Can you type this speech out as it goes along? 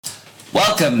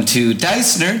Welcome to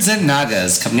Dice Nerds and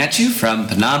Nagas, coming at you from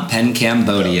Phnom Penh,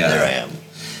 Cambodia. There I am.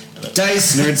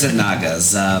 Dice Nerds and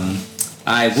Nagas.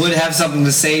 I would have something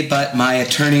to say, but my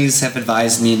attorneys have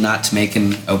advised me not to make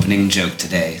an opening joke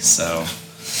today, so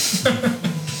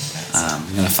I'm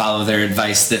going to follow their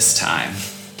advice this time.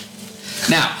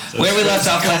 Now, where we left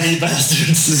off last...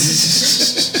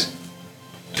 bastards.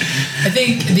 I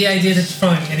think the idea that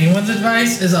following anyone's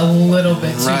advice is a little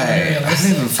bit too Right. I don't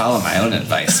realistic. even follow my own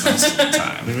advice most of the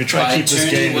time. When we try to keep this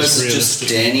game as was just realistic.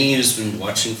 Danny who's been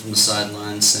watching from the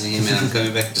sidelines saying, "Hey man, I'm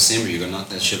coming back in December. You're gonna knock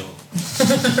that shit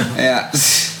off." Yeah.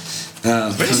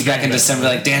 Comes back in December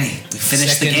like, Danny, we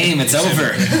finished the game, it's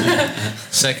over.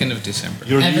 2nd of December.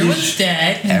 Your Everyone's huge-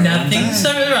 dead, Everyone's nothing dead.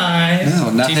 survived. No,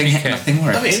 nothing TPK.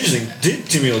 worked. That'd be interesting. Did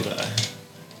Jamil die?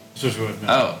 That's what we want to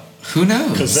know. Oh, who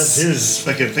knows? Because that's his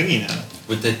fucking thingy now.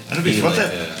 Would that I don't be know what,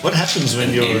 like what happens when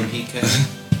an you're MPK?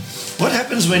 what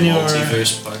happens when your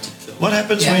Multiverse party film? what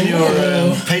happens Yeah. when your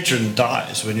Whoa. patron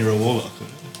dies when you're a warlock?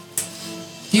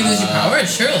 You lose your power,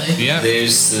 surely. Yeah.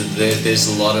 There's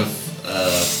a lot of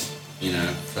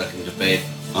fucking debate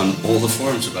on all the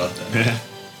forums about that. Yeah.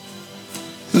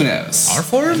 Who knows? Our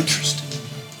forum? Interesting.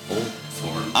 All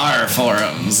forums. Our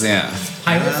forums, yeah.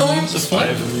 Pirate forms?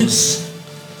 Survivors.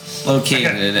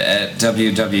 Located at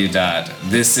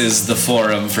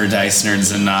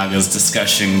www.thisistheforumfordicenerdsandnagas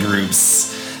discussion groups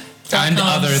And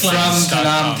other from things.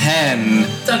 Phnom Penh.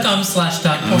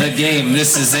 .com/.org. The game,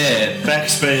 this is it.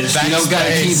 Backspace. You don't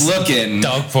gotta keep looking.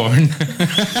 Dog porn.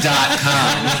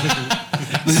 .com.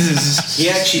 He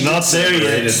actually Not there yet.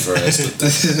 elaborated for us.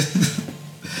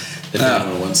 But if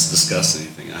anyone wants to discuss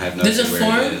anything, I have no There's a idea where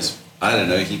forum? it is. I don't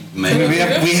know. He may. we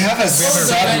have a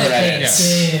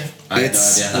subreddit. Yeah. I have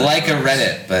It's no idea. like a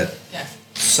Reddit, but Yeah.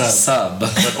 sub.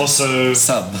 But also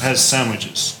Sub. has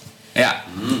sandwiches. Yeah.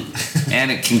 And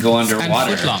it can go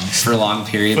underwater footlongs. for long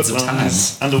periods of time.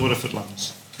 Footlongs. Underwater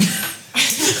footlongs.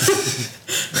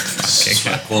 That's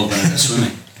what I call going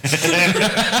swimming.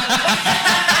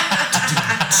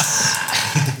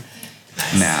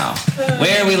 Now,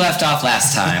 where we left off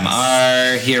last time,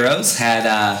 our heroes had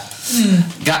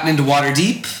gotten into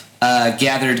Waterdeep,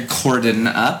 gathered Corden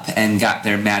up, and got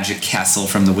their magic castle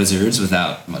from the wizards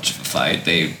without much of a fight.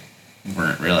 They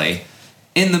weren't really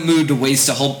in the mood to waste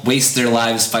their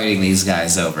lives fighting these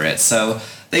guys over it. So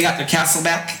they got their castle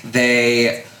back.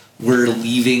 They were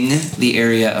leaving the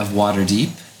area of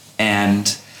Waterdeep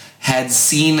and had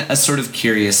seen a sort of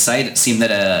curious sight. It seemed that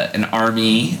an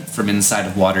army from inside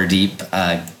of Waterdeep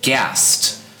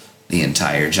gassed the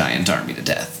entire giant army to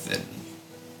death in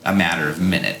a matter of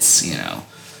minutes,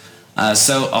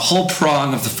 So a whole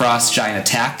prong of the frost giant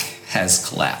attack has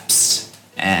collapsed.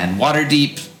 And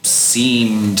Waterdeep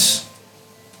seemed,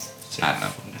 I don't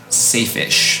know,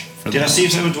 safe-ish. For the Did I moment. see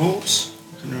if they were dwarves?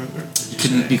 I couldn't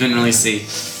remember. You couldn't really see.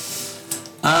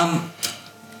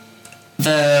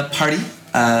 The party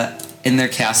in their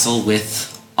castle with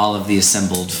all of the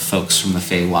assembled folks from the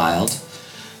Feywild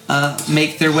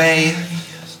make their way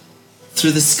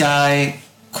through the sky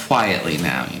quietly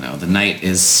now. The night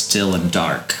is still and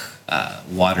dark.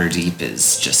 Waterdeep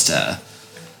is just a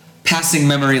passing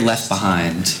memory left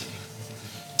behind.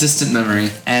 Distant memory.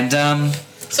 And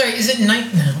Sorry, is it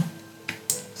night now?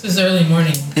 This is early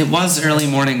morning. it was early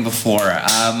morning before.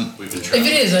 We've been If trying.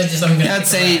 it is, I'm gonna. I'd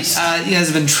say you guys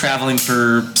have been traveling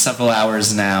for several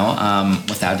hours now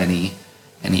without any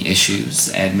issues,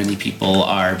 and many people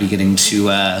are beginning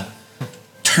to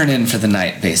turn in for the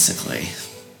night, basically.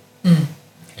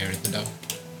 Here the dog.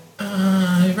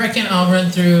 I reckon I'll run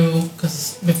through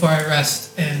before I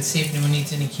rest and see if anyone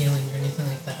needs any healing or anything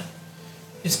like that.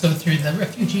 Just go through the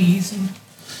refugees and.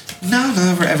 No,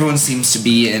 everyone seems to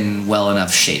be in well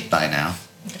enough shape by now.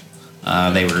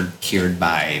 They were cured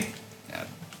by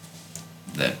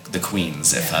the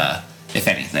queens, if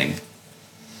anything.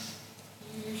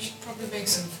 You should probably make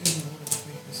some food and water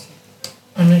before you go sleep.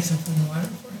 I'll make some food and water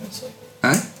before I go to sleep.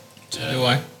 Huh? So do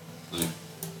I. Like,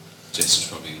 Jason's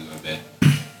probably gonna go to bed.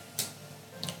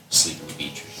 Sleep on the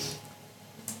beach or something.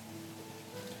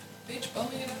 Beach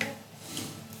bowling and all?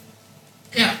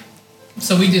 Yeah.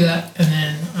 So we do that, and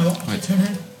then I will return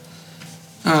in.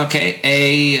 Okay,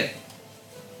 a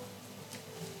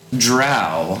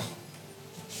drow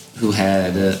who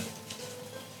had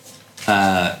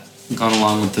gone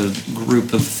along with the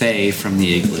group of fae from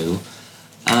the igloo.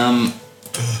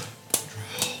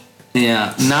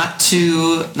 Yeah, not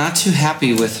too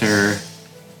happy with her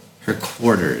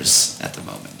quarters at the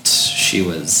moment. She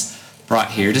was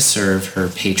brought here to serve her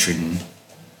patron,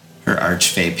 her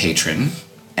archfey patron,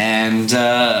 and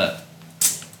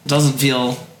doesn't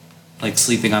feel like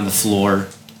sleeping on the floor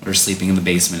or sleeping in the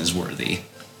basement is worthy.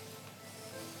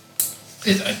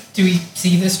 Do we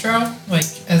see this drow? Like,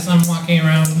 as I'm walking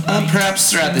around?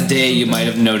 Perhaps throughout the day you might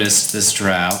have noticed this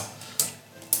drow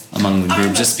among the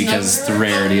group, just because the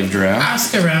rarity of drow.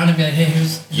 Ask around and be like, hey,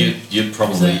 who's... You'd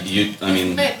probably, that-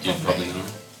 you'd probably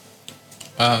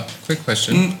know. Quick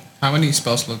question. How many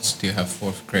spell slots do you have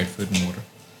for Great Food and Water?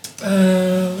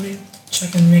 Let me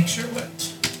check and make sure what...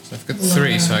 So I've got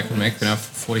 3, so I can make enough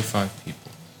for 45 people.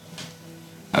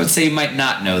 I would say you might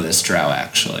not know this drow,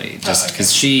 actually, just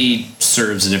because she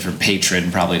serves a different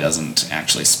patron, probably doesn't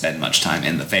actually spend much time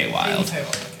in the Feywild. Okay.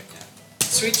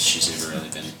 Sweet. She's never really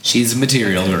been She's a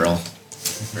material girl.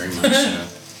 very much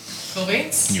Cool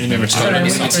beans. You've never Sorry, told In me.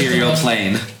 the material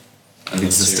plane of material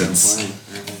existence. plane.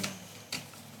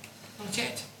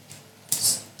 Okay.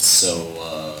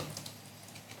 So,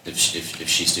 if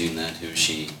she's doing that, who is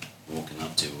she walking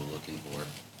up to or looking for?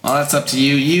 Well, that's up to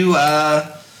you. You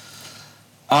are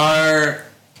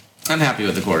unhappy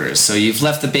with the quarters, so you've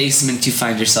left the basement. You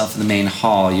find yourself in the main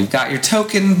hall. You've got your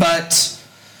token, but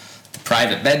the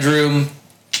private bedroom,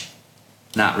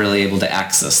 not really able to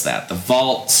access that. The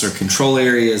vaults or control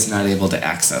areas, not able to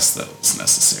access those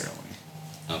necessarily.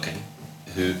 Okay.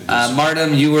 Who's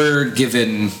Martum, you were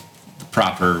given the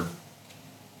proper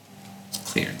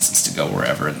clearances to go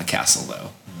wherever in the castle, though,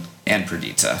 and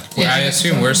Perdita. Well, Yeah, I I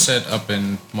assume guess we're so. set up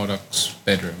in Modoc's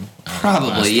bedroom. last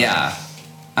Probably, time. yeah.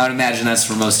 I would imagine that's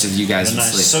where most of you guys A would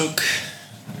nice sleep. soak.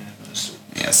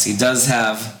 Yes, he does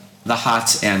have the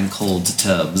hot and cold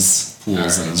tubs,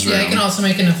 pools in his room. Yeah, I can also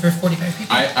make enough for 45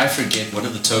 people. I forget, what do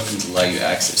the tokens allow you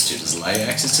access to? Does it allow you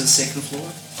access to the second floor?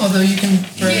 Although you can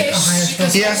break a Yes, higher you can-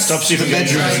 spell. Yeah, Stops you from the getting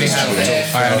bedroom. I only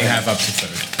drunk. I only have up to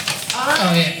 3rd.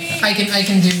 Oh yeah, I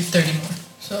can do 30 more.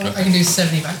 So I can do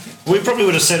 75 people. We probably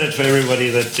would have said it for everybody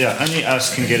that only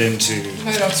us can get into,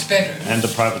 Modoc's bedroom. and the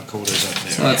private quarters up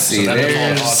there. So let's see, So that the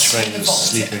there's archway is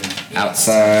sleeping.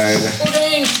 outside, Oh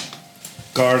dang!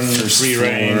 Garden, free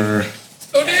reign. floor.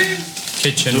 Oh, dude.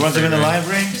 Kitchen. Do you want them in the free reign.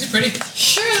 library? Is it pretty?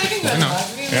 Sure, they can go to the No.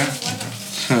 library. Yeah. Why not?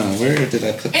 Huh, where did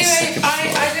I put the Anyway, second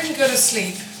floor? I didn't go to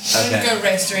sleep. I didn't Okay. go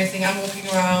rest or anything. I'm walking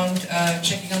around,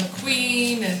 checking on the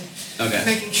queen and Okay.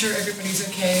 making sure everybody's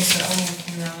okay. So I'm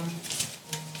walking around.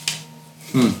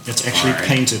 It's actually Alright.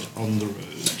 painted on the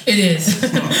road. It is.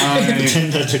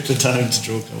 Pretend I took the time to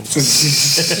draw colors.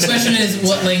 The question is,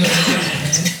 what language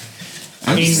is it?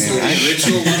 I mean,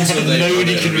 Ritual ones or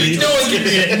nobody can read. No one can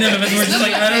read it. None of us were just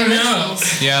like, I don't know.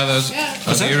 Yeah, those Yeah.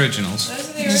 are the originals. Those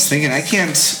are the I'm just thinking, I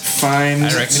can't find I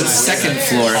the recognize second it.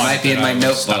 floor. It might be in my That I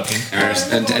was notebook,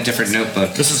 stuck or a different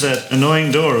notebook. This is that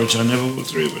annoying door which I never walked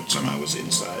through, but somehow was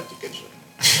inside the kitchen.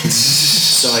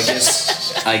 So I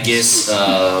guess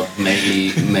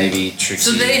maybe Trixie.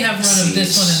 So they have run of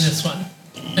this one and this one.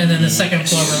 And then the second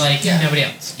floor were like, Yeah. nobody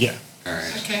else. Yeah.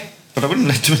 Alright. Okay. But I wouldn't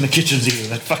let them in the kitchens either.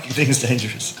 That fucking thing is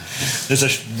dangerous. There's a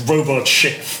robot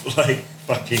chef, like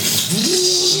fucking,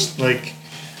 like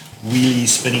wheelie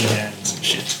spinning hands and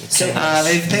shit. It's so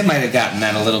They might have gotten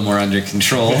that a little more under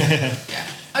control. Yeah.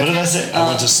 What did I Okay. say? I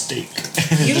want a steak.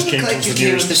 You Just look came like towards you the came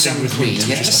nearest with the thing Sun with Queen, meat,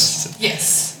 which is yes? nice.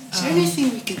 Yes. Is there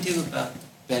anything we can do about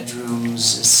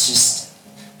bedrooms? It's just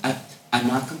I'm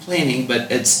not complaining,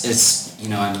 but it's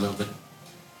I'm a little bit.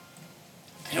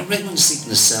 I don't really want to sleep in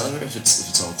the cellar if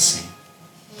it's all the same.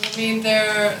 I mean, there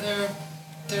are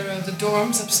the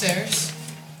dorms upstairs.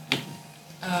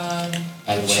 By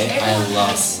the which way, I everyone love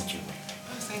has- what you're wearing.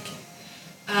 Oh, thank you.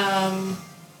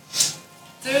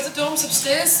 There are the dorms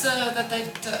upstairs that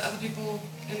the other people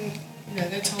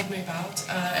they told me about.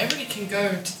 Everybody can go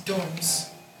to the dorms.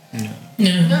 No.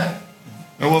 No.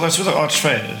 Oh, well, that's where the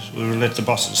archfey is. We'll let the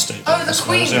bosses stay there. Oh, I the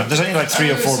suppose, queen. yeah. There's only like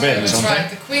 3 or 4 sorry, beds, that's aren't right.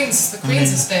 The queens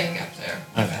are staying up there.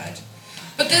 My Okay. bad.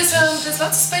 But there's lots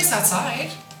of space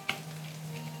outside.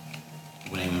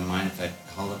 Would anyone mind if I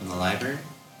hold up in the library?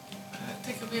 I don't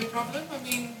think it'll be a problem. I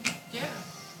mean, yeah,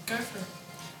 go for it.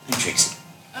 I'm Trixie.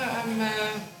 Oh, I'm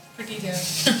Perdita.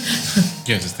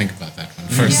 You have to think about that one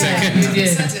for a second. You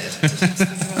did. I did. I did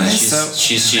think about it.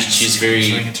 She's they? very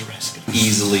Trying to rescue.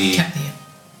 easily Catnip.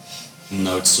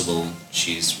 noticeable.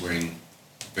 She's wearing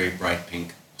very bright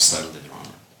pink studded leather armor.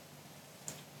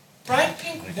 Bright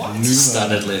pink what?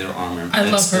 Studded leather armor. I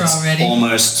love her it's already.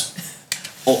 Almost.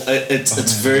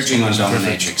 It's verging on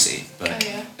dominatrixy, but Oh,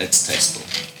 yeah. it's tasteful.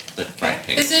 But bright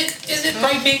pink. Is it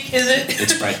bright pink? Is it?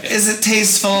 It's bright pink. Is it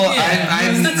tasteful? Yeah, I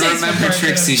it's the tasteful remember part,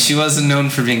 Trixie. yeah. She wasn't known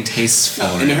for being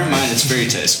tasteful. In her mind, it's very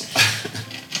tasteful.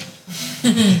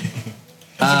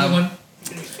 That's a good one.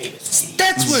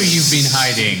 That's where you've been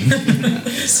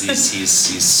hiding.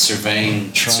 he's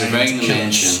surveying the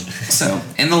mansion. So,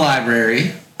 in the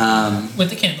library, With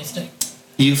the candlestick.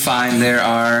 you find there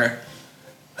are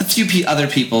a few other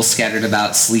people scattered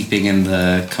about sleeping in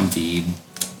the comfy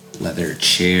leather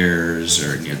chairs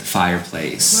or near the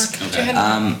fireplace. Mark, Okay. go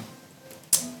ahead.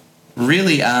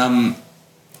 Really,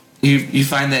 you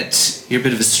find that you're a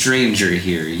bit of a stranger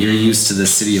here. You're used to the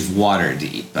city of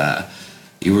Waterdeep.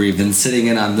 You were even sitting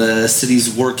in on the city's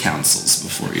war councils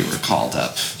before you were called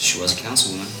up. She was a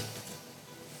councilwoman.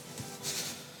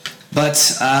 But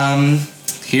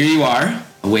here you are,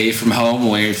 away from home,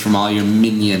 away from all your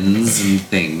minions and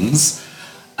things,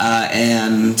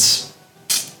 and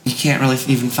you can't really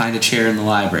even find a chair in the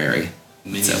library.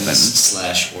 It's open.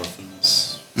 Minions /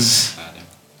 orphans.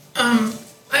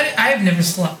 I've never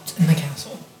slept in the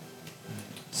castle,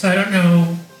 so I don't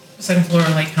know the second floor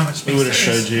like how much space We would have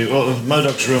there is. showed you. Well,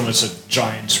 Modoc's room is a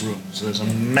giant's room, so there's a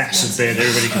massive bed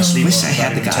everybody can sleep wish on I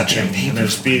had without the even touching. goddamn And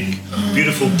there's big,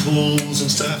 beautiful pools and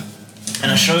stuff.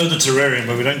 And I showed the terrarium,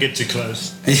 but we don't get too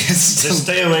close. Yes, Just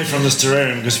stay away from this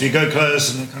terrarium because if you go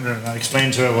close and I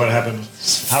explain to her what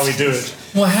happens, how we do it.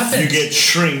 What happened? You get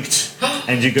shrinked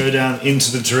and you go down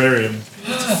into the terrarium.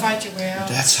 You have to fight your way out.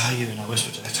 That's how you, and I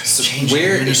whispered, that's how you So change where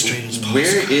the administrator's policy.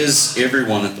 where is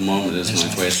everyone at the moment is There's my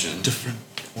like question. different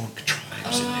orc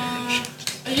tribes in there and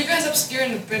shit. Are you guys upstairs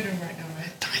in the bedroom right now,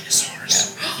 right?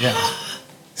 Dinosaurs. Yeah.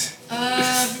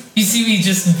 You see me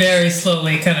just very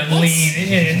slowly kind of lean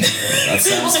in. that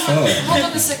sounds Hold fun.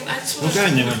 on a second. I just We'll want go in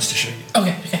to. there once to show you.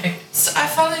 Okay. So I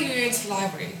follow you into the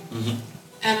library,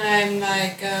 and I'm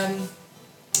like, I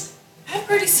haven't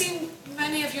really seen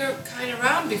many of your kind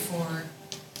around before.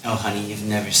 Oh, honey, you've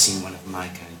never seen one of my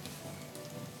kind before.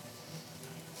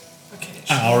 Okay.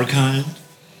 Our kind.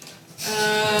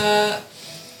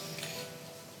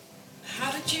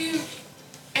 How did you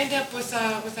end up with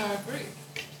our group?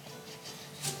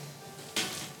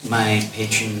 My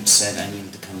patron said I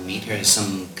needed to come meet her.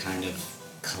 Some kind of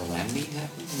calamity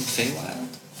happened in Feywild,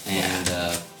 and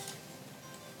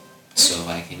so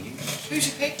I came here. Who's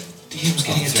your patron? DM's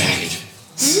getting attacked.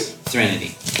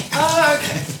 Threnody. Oh,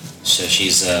 okay. So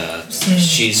she's an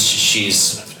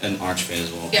archfey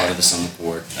as well, Yeah. part of the Summit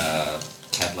Board,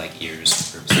 cat-like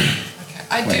ears. Purposely. Okay.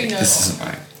 I Wait, do know. this isn't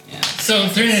mine. Yeah, So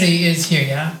Trinity is here,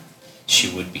 yeah? she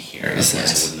would be here, There is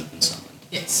otherwise this. I wouldn't have been summoned.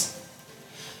 Yes.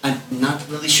 I'm not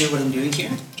really sure what I'm doing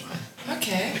here.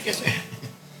 Okay.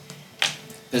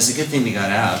 But it's a good thing we got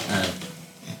out.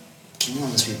 Killing all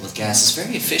those people with gas is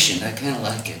very efficient. I kind of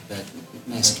like it, but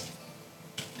messy.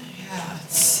 Yeah,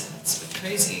 it's a bit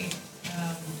crazy.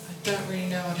 I don't really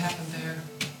know what happened there.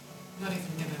 I'm not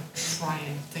even gonna try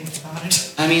and think about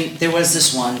it. I mean, there was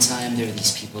this one time there were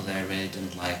these people that I really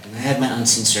didn't like, and I had my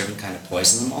unseen servant kind of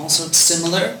poison them all, so it's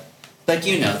similar. But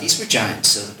you know, these were giants,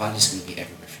 so the body's gonna be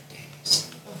everywhere for days.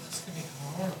 Oh, it's gonna be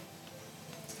horrible.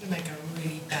 It's gonna make a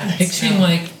really I'm bad picturing smell.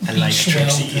 like I like beach whale.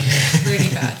 Trixie. Really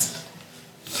bad.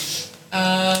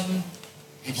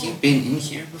 Have you been in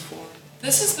here before?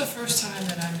 This is the first time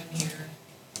that I'm in here.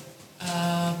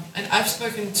 And I've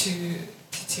spoken to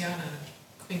Titiana,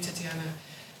 Queen Titiana.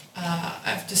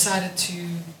 I've decided to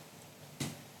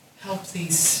help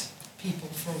these people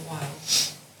for a while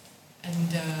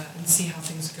and see how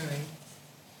things are going.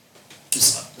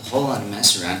 There's a whole lot of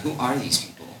mess around. Who are these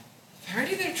people?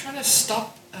 Apparently they're trying to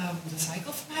stop the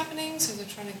cycle from happening, so they're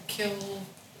trying to kill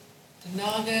the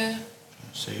Naga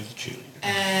Save the cheerleader.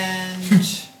 and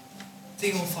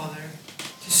the Allfather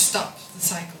to stop the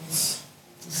cycles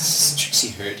from Has happening. Trixie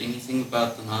heard anything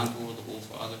about the Naga or the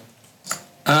Allfather?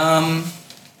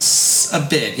 A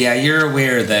bit. Yeah, you're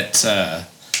aware that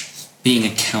being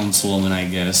a councilwoman, I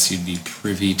guess, you'd be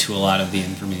privy to a lot of the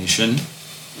information.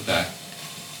 Okay.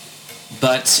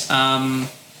 But on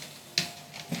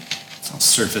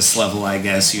surface level, I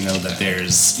guess you know that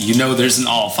there's an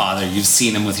Allfather. You've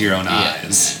seen him with your own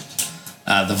eyes.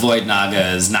 The Void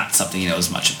Naga is not something you know as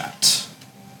much about.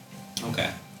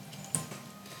 Okay.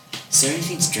 Is there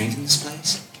anything to drink in this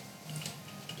place?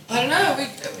 I don't know.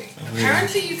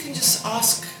 Apparently, you can just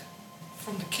ask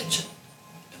from the kitchen.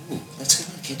 Ooh, let's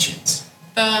go to the kitchens.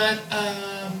 But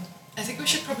I think we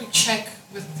should probably check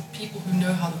with the people who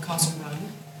know how the castle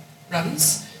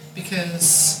runs,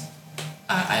 because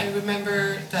I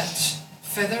remember that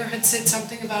Feather had said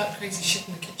something about crazy shit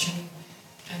in the kitchen,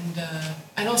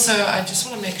 and also I just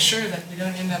want to make sure that we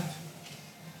don't end up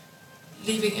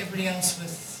leaving everybody else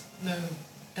with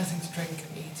nothing to drink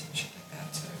and eat and shit like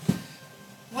that. So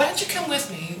why don't you come with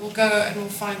me? We'll go and we'll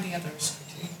find the others.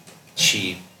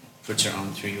 She puts her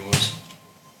arm through yours.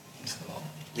 Cool.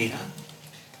 Lead on.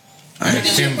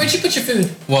 Where'd you put your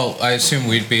food? Well, I assume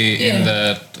we'd be in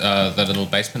Yeah. the little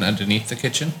basement underneath the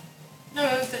kitchen.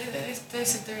 No, they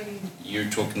sit there and You're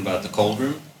talking about the cold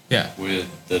room? Yeah. Where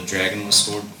the dragon was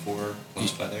stored before,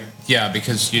 close by there? Yeah,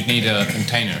 because you'd need a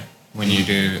container when you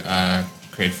do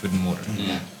create food and water.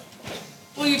 Yeah.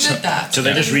 Well, you did that. So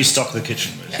they just restock the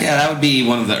kitchen. Basically. Yeah, that would be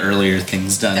one of the earlier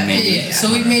things done, That- maybe. Yeah,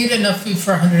 so we made enough food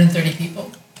for 130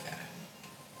 people.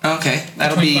 Okay,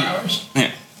 that'll 24 be. hours.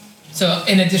 Yeah. So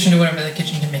in addition to whatever the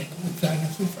kitchen can make, we've got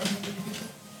enough food for 130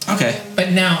 people. Okay.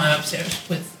 But now I'm upstairs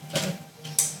with the...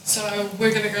 So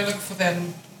we're gonna go look for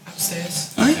them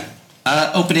upstairs. Alright.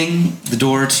 Opening the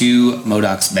door to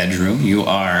Modoc's bedroom, you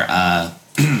are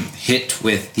hit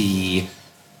with the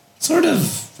sort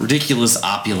of ridiculous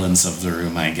opulence of the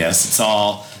room, I guess. It's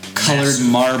all colored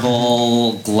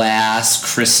marble, glass,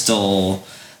 crystal,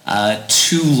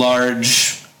 two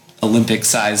large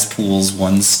Olympic-sized pools,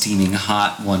 one steaming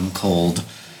hot, one cold,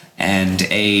 and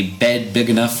a bed big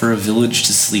enough for a village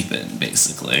to sleep in,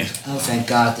 basically. Oh, thank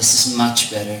God, this is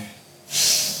much better.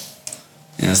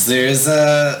 Yes, there's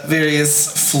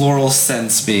various floral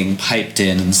scents being piped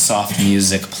in and soft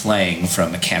music playing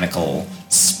from mechanical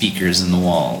speakers in the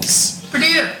walls.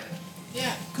 Perdita,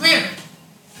 Yeah, come here.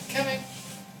 I'm coming.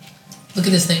 Look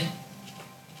at this thing.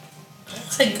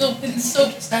 It's like open so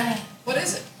sad. What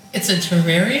is it? It's a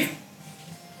terrarium?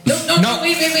 No,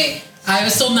 wait. I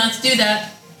was told not to do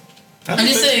that. I'm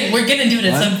just saying, we're gonna do it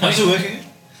at some point. How's it working?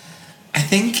 I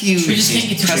think you We just can't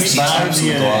get too press crazy. the button. Some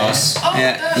gloss. Oh,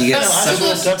 Yeah, you get Too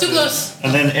close, too close.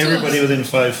 And then everybody within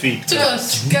 5 feet. Too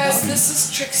close. guys, this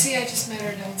is Trixie. I just met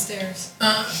her downstairs.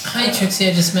 Hi Trixie,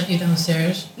 I just met you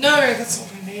downstairs. No, that's not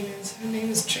her name is. Her name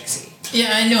is Trixie.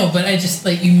 Yeah, I know, but I just,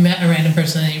 you met a random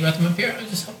person and you brought them up here. I was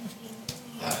just hoping.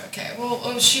 Okay,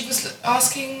 well, she was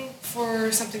asking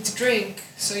for something to drink,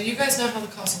 so you guys know how the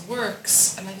castle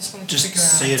works, and I just wanted to Just figure out.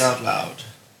 say it out loud.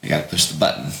 You gotta push the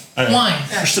button. Wine.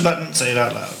 Push the button, say it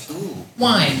out loud. Ooh.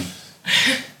 Wine.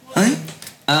 Right?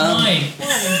 Wine.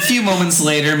 A few moments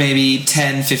later, maybe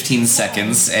 10, 15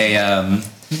 seconds,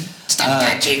 Stop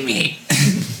touching me!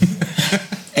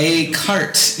 A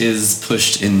cart is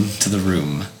pushed into the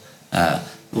room. The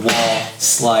wall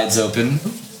slides open.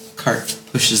 Cart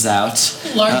pushes out.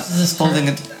 How large is this cart? Holding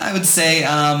it, I would say,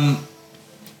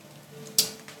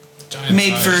 Giant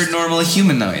made for sized. normal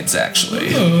humanoids, actually.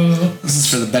 Oh. This is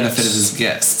for the benefit of his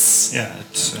guests. Yeah,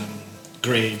 it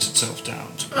grades itself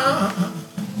down. To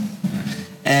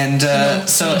And No,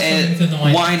 so no, something to the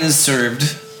wine. wine is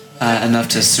served, enough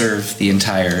to serve the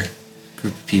entire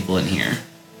group of people in here.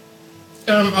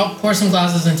 I'll pour some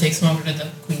glasses and take some over to the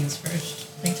queens first.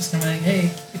 Just kind of hey,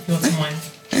 if you want some wine.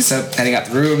 Okay, so heading out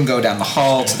the room, go down the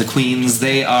hall to the queens.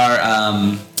 They are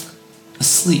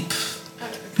asleep.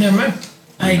 Never mind.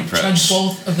 I Approach. chug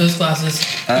both of those glasses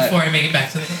before I make it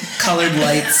back to the room. Colored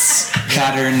lights,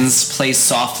 patterns play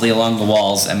softly along the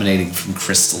walls, emanating from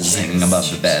crystals hanging above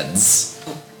the beds.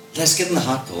 Oh, let's get in the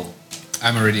hot pool.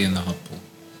 I'm already in the hot pool.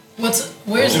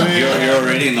 Where's the You're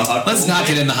already in the hot Let's not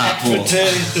get in the hot pool. But,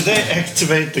 did they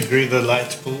activate the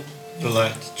light pool? The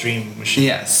light dream machine?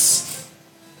 Yes.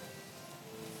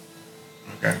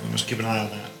 Okay, we must keep an eye on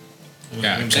that.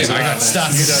 Yeah, We because keep an I eye got on that.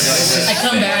 stuck. You don't like I that.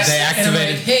 come back They and I'm like,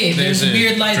 activated- hey, there's there's a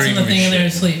weird lights on dream the thing and they're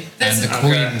machine. asleep. And the Okay,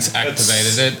 queens that's-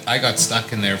 activated it. I got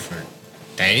stuck in there for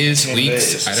days, Yeah,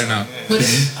 weeks. days. I don't know. But,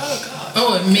 Oh god.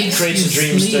 oh, it makes Creates you a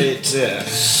dream sleep. state, yeah.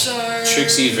 So.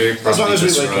 Trixie very As long promptly as we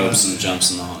wake disrobes up. and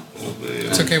jumps in the hot pool.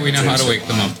 It's okay. We know how to wake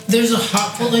them up. There's a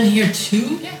hot pool in here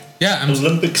too? Yeah, I'm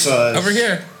Olympic size. over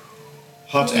here.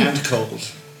 Hot and cold.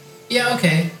 Yeah,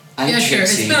 okay. I'm yeah, sure.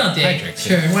 It's Trixie. been a day. Hi, Trixie.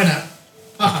 Sure, why not?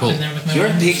 I'll hop Cool. in there with my You're a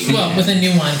wine. big Well, man. with a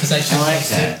new one because I checked I like those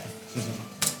that.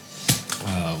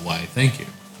 Why? Thank you.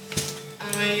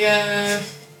 I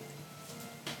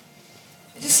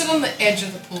just sit on the edge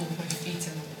of the pool with my feet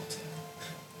in the water.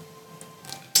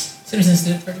 too. Citizens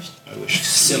did it first. I wish to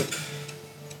So, sleep.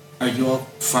 are you all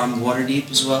from Waterdeep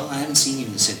as well? I haven't seen you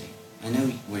in the city. I know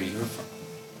where you're from.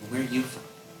 Where are you from?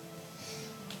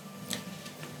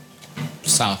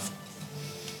 South.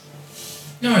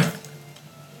 North.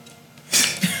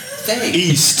 Thanks.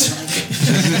 East.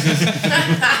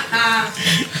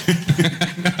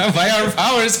 By our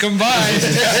powers combined.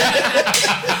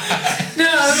 No,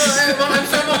 I'm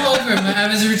from all over. I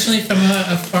was originally from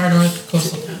a far north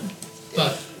coastal town.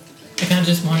 But I kind of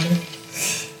just wandered.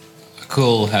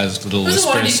 Cool has little I was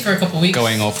in Waterdeep whispers for a couple weeks.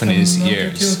 going off in a his month or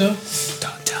ears. two ago.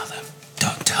 Don't tell them.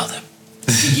 Don't tell them.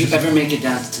 Did you ever make it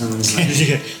down to Tillman's Lane?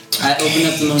 Yeah. I opened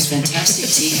up the most fantastic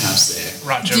tea house there.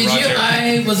 Roger, Did you?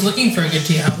 I was looking for a good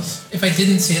tea house. If I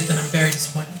didn't see it, then I'm very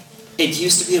disappointed. It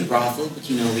used to be a brothel, but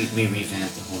we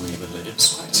revamped the whole neighborhood. It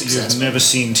was quite You've successful. never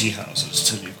seen tea houses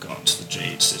till you've gone to the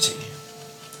Jade City.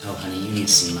 Oh, honey, you need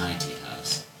to see my tea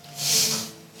house.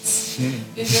 Enjoy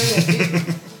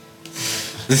it.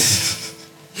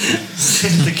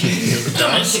 the king of the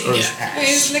dice or his ass?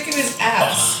 He's licking his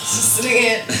ass. Just sitting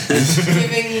it,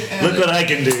 giving. Look what I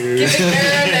can do. Giving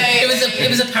her It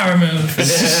was a power move.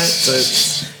 So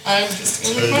it's I'm just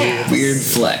gonna lick my ass. Weird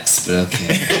flex, but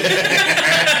okay.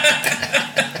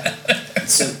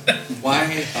 So why are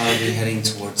we heading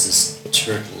towards this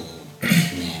turtle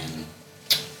man?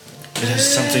 there's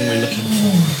something we're looking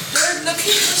for. We're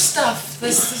looking for stuff.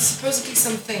 There's supposedly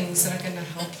some things that are gonna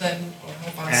help them or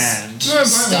help us. And More importantly,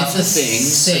 Stuff it's a and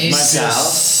things. safe- might be a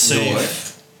South, safe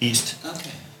north. east. Okay.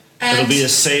 It'll And be a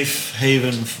safe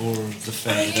haven for the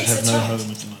Fae that yes, have that's no right.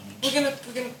 home at the moment. we're gonna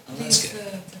that's leave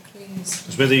good. the queens.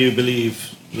 Because whether you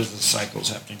believe that the cycle's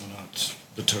happening or not,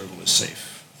 the turtle is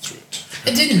safe through it.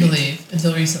 I didn't believe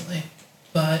until recently,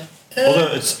 but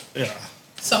Although it's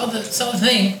saw the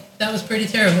thing. That was pretty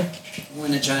terrible.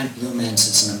 When a giant blue man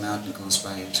sits in a mountain close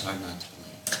by, it's hard not to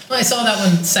believe. Well, I saw that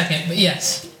one second, but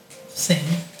yes, same.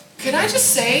 Can I just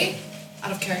say,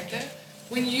 out of character,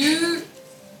 when you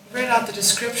read out the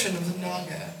description of the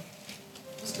Naga,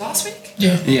 was it last week?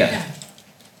 Yeah,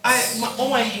 All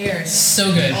my hair is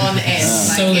so good. on end.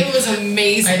 So Like, good. it was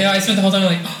amazing. I know. I spent the whole time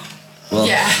like, Well,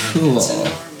 Yeah. cool. It's it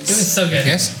enormous. was so good.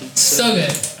 Yes? So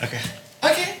good. okay.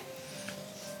 Okay.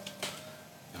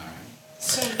 Alright.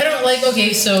 So I don't like.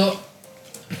 Okay, so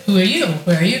who are you?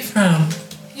 Where are you from?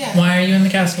 yeah. Why are you in the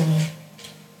castle?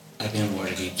 I've been in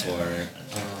Waterdeep for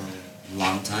a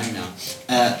long time now.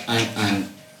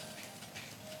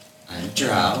 I'm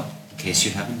Drow, in case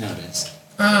you haven't noticed.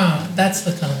 Ah, that's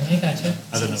the color. I gotcha.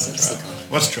 I don't know That's what the drow. color.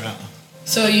 What's drow?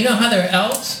 So you know how there are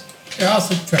elves? There are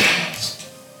also dragons.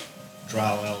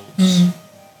 Drow elves.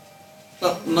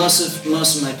 Well,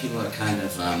 most of my people are kind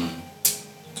of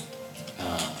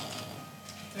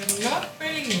They're not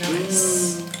really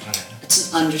nice.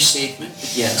 it's an understatement,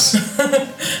 but yes.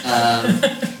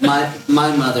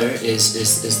 My mother is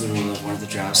the ruler of one of the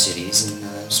Drow cities, and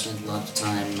I've spent a lot of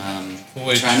time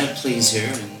Which- trying to please her.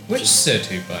 And Which just,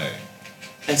 city by?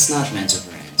 it's not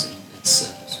Menzoberranzan. It's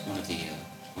one of the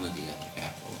other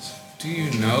capitals. Do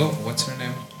you know what's her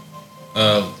name?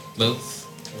 Lilith?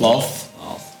 Lolth?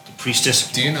 The priestess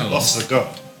of Do you know Loth the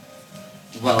god.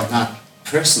 Well, not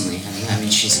personally, honey. I mean,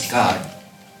 she's a god.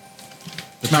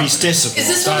 The priestess of Is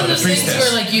this Loth. one of the those things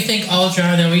priestess. where like you think all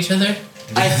drow know each other?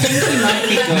 I think we might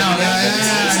be going. No,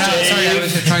 sorry, I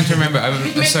was trying to remember.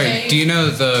 I'm sorry. Okay. Do you know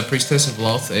the priestess of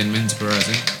Loth in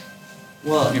Minzbarazin?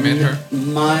 Well, You met her?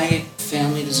 My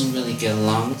family doesn't really get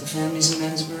along with the families in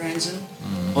Menzoberranzan.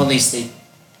 Or at least they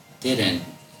didn't.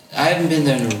 I haven't been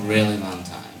there in a really long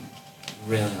time.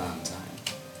 Really long time.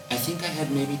 I think I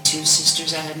had maybe 2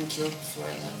 sisters I hadn't killed before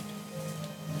I left.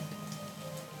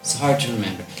 It's hard to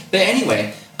remember. But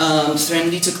anyway,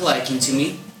 Threnody took a liking to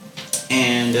me.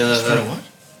 And, For what?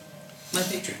 my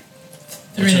patron.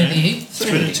 Trinity.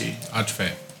 Trinity.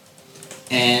 Archfey.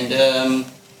 And,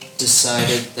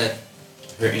 decided that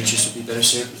her interest would be better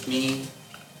served with me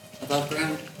above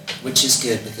ground. Which is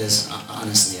good because,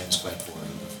 honestly, I was quite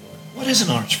boring before. What is an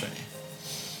archfey?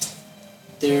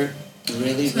 They're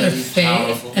really, So they're really fae,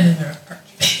 powerful. and then they're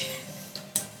archfey.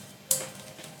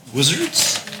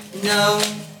 Wizards? No,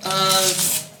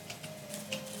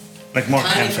 Like Mark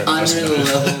Kind of Hanford. under doesn't the know.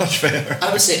 level. Archfey.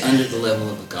 I would say under the level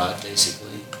of a god,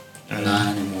 basically. Uh.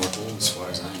 Non-immortal, as far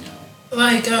as I know.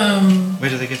 Like Where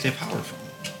do they get their power from?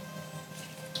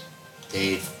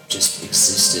 They've just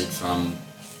existed from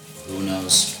who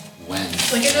knows when.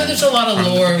 Like I know there's a lot of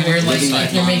lore where like Living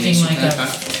if you're long making makes like you a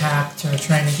powerful. pact or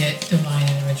trying to get divine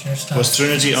intervention or stuff. Was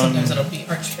Trinity on Sometimes it'll be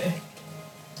archfey.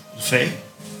 the Fae?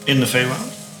 In the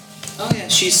Feywild? Oh yeah,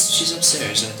 she's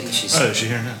upstairs. I think she's. Oh, is she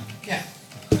here now? Yeah.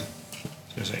 I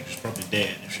was gonna say she's probably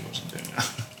dead if she wasn't there now.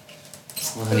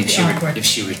 Well, honey, It'd be awkward. if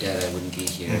she were dead, I wouldn't be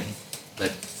here.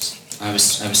 But I was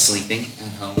sleeping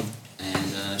at home,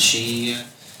 and she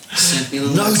sent me a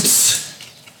little message.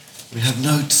 Notes. We have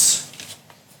notes.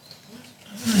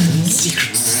 All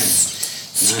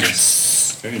Secrets. right.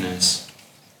 Nice. Very nice.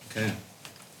 Okay.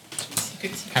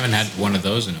 Haven't had one of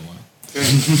those in a while.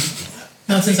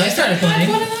 Not since I started playing.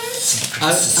 One of those? I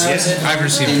was at I've home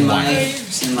received in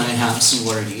one. my house in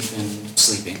Waterdeep and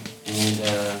sleeping,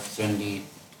 and Threnody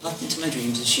popped into my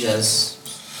dreams as she does.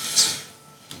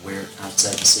 We're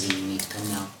outside the city. You need to come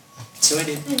now. So I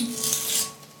did,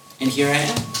 and here I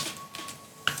am.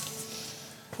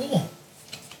 Cool.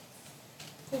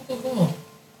 Cool. Cool.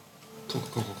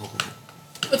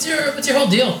 What's your whole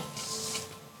deal?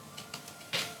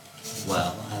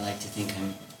 Well, I like to think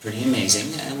I'm pretty amazing.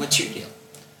 What's your deal?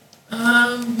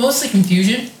 Mostly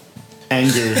confusion.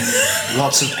 Anger.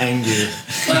 Lots of anger.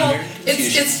 Well, Anger and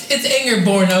confusion. it's anger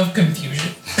born of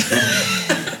confusion.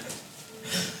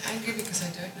 Angry because I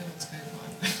don't know what's going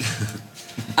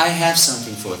on. I have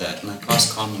something for that, and I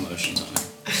cast calm emotions on it.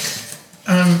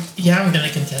 Yeah, I'm gonna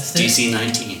contest it. DC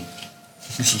 19.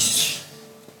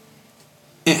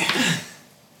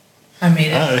 I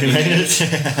made it. Oh, you made it.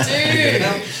 Dude!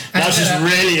 Now she's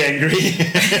really angry.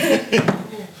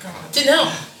 Oh god.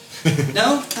 Janelle.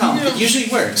 No, it usually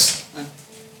works.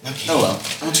 Oh well,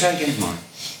 I'll try again tomorrow.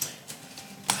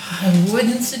 I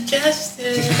wouldn't suggest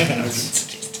it.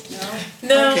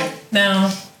 No, Okay.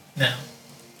 no.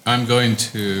 I'm going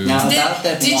to. Now about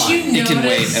that Did wine. you It can wait.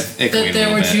 notice It can wait that a there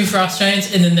little were bit. 2 frost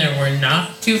giants and then there were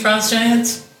not 2 frost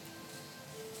giants?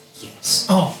 Yes.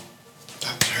 Oh,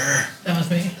 That was her. that was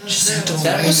me.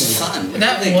 That was fun. Where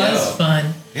That did they was go?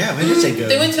 fun. Yeah, where did they go?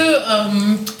 They went to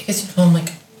I guess you'd call them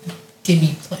like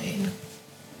demi plane.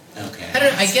 Okay. I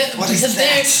don't know. I get What is because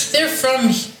that? they're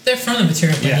from the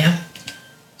material plane, Yeah. yeah.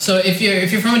 So if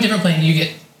you're from a different plane, you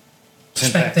get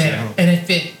Sent back back to there, home. and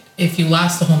if you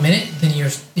last the whole minute, then you're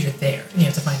there, and you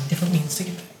have to find different means to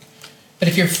get back. But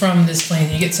if you're from this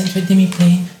plane, you get sent to a demi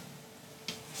plane.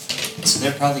 So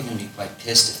they're probably going to be quite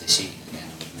pissed if they see you again.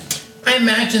 I would imagine. I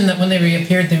imagine that when they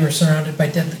reappeared, they were surrounded by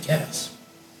deadly gas.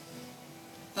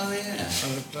 Oh yeah.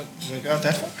 They got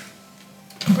that far?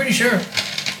 I'm pretty sure.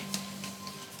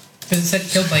 Because it said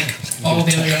killed like all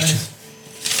the other guys.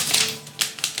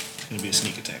 It's gonna be a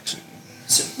sneak attack soon.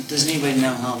 So does anybody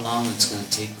know how long it's going to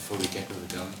take before we get where we're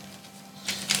going?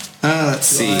 Let's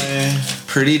see.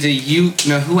 Pretty, do you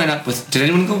know who went up with? Did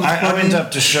anyone go with? I went Gordon?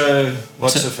 up to show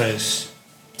what's To- her face.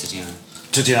 Tatiana.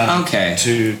 To Diana. Okay.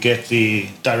 To get the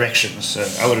directions, so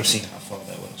I would have seen how far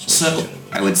that was. So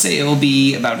I would say it will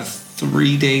be about a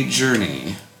 3-day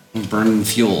journey. Burning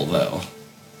fuel though.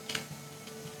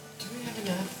 Do we have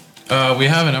enough? We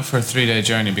have enough for a 3-day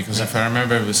journey because if I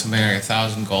remember, it was something like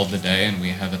 1,000 gold a day, and we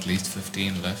have at least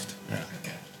 15 left.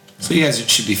 Okay. So you guys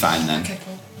should be fine then. Okay,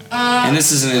 cool. And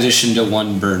this is in addition to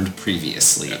one burned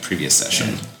previously, previous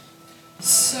session.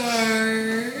 So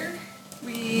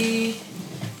we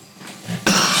should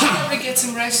probably get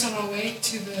some rest on our way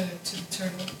to the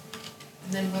turtle,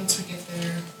 and then once we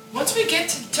get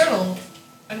to the turtle,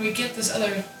 and we get this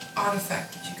other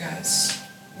artifact that you guys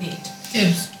need.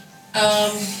 Dibs.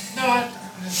 No, I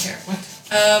don't care. What?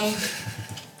 I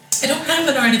don't have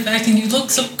an artifact, and you look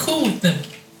so cool with them.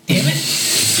 Damn it.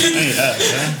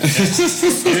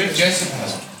 Jessup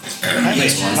has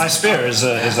one. My spear is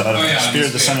a yeah, spear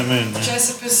of the sun and moon.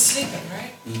 Jessup is sleeping,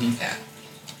 right?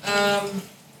 Yeah.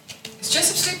 Is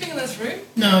Jessup sleeping in this room?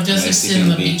 No, just Nice it's to in be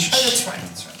the on the beach. Oh, that's right.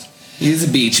 That's right. He's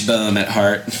a beach bum at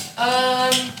heart.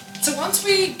 So once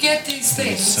we get these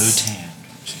things, So tan.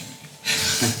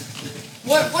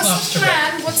 what's Lobster the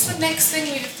plan? What's the next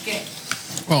thing we have to get?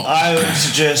 Well, I would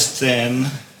suggest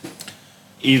then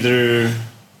either,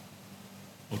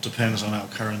 well, it depends on our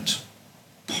current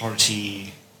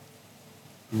party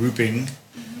grouping,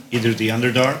 either the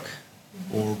Underdark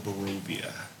or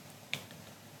Barovia.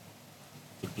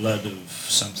 The blood of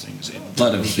something's in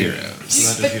Blood of Barovia.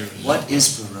 heroes. Blood of heroes. What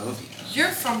is Barovia? You're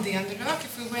from the Underdark.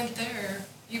 If we went there,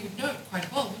 you would know it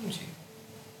quite well, wouldn't you?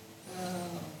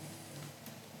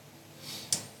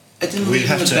 I didn't We'd leave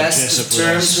have on the to best dress up of with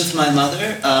terms us. with my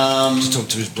mother. To talk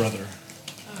to his brother.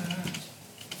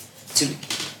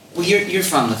 Well, you're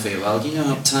from the Feywild. You know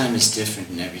how time is different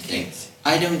and everything. Yes.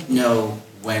 I don't know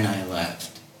when I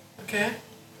left. Okay.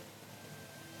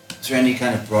 Threndy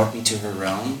kind of brought me to her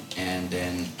realm, and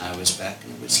then I was back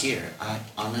and it was here. I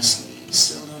honestly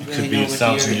still don't It really could be know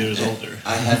 1,000 year years it- older.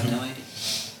 I have no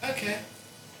idea. Okay.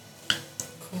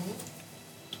 Cool.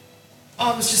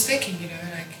 Oh, I was just thinking,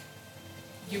 like,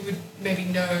 you would maybe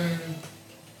know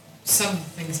some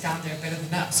things down there better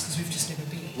than us because we've just never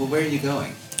been. Well, where are you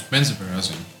going?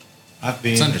 Menziberozin. I've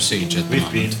been. It's under siege at the We've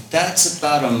moment. been. That's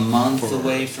about a month For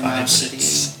away from 5 our city.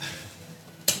 minutes.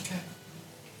 Okay.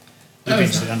 We've Oh, been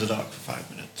it's to the not. Underdark for 5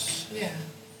 minutes. Yeah.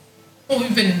 Well,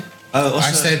 we've been. Oh, also,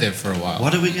 I stayed there for a while.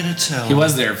 What are we gonna tell? He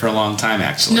was there for a long time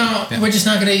actually. No, Yeah. we're just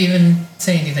not gonna even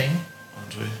say anything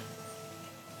Aren't we?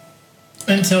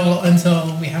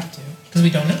 until we have to, because we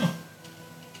don't know.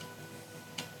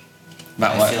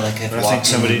 About I what? feel like I've But I think walked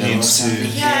in somebody the middle needs of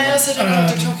something. to- Yeah, I also don't know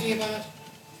what they're Um, talking about.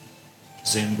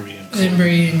 Zembri and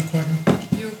Zimbri and Gordon.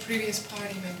 Your previous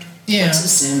party member. Yeah. What's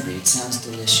a Zimbri? It sounds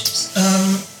delicious.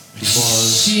 It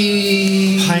was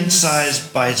She.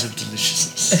 pint-sized bite of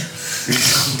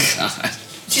deliciousness. God.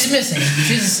 She's missing.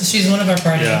 She's one of our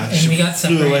party, Yeah, and she we got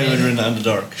flew away when we were in separated. the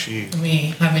Underdark. She And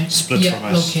we haven't Split yet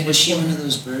from us. located. Was she her. one of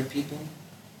those bird people?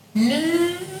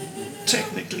 No.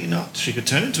 technically not. She could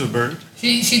turn into a bird.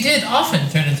 She did often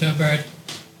turn into a bird.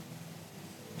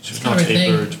 She was It's not not her a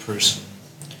thing. bird person.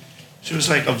 She was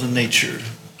like of the nature.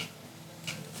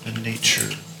 A nature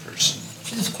person.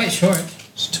 She was quite short.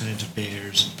 Just turn into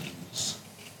bears and things.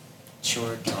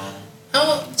 Short, tall.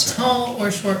 How tall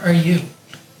or short are you?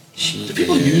 She Do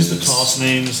people use the is- class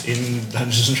names in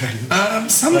Dungeons and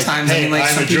Dragons? Sometimes, Like, I mean, like, hey,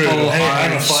 some I'm a druid. people Hey, are.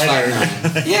 I'm a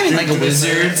fighter. Yeah, I mean, like a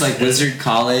wizard's, like Wizard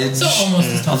College. So almost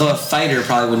as tall. Although a fighter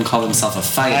probably wouldn't call himself a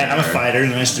fighter. Hi, I'm a fighter.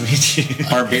 Nice to meet you.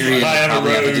 Barbarian Hi, I'm a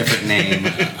probably have a rogue. different name.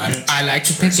 I like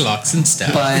to pick locks and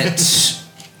stuff. But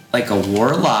like a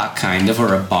warlock, kind of,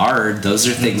 or a bard, those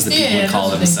are things that people Yeah, would call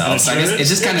those are things. themselves. So I guess it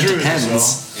just kind of Druids as depends.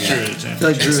 well. Druids, yeah. I feel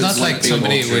like It's druids not like wouldn't be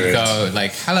somebody able would to- go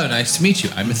like, "Hello, nice to meet you.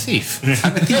 I'm a thief."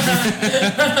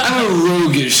 I'm a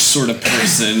roguish sort of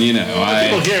person, you know. People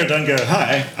I here don't go,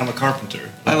 hi, I'm a carpenter.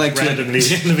 I like to- randomly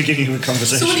in the beginning of a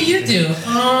conversation. So what do you do?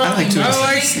 I like to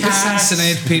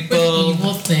assassinate With people.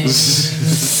 evil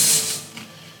things.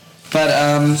 but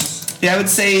yeah, I would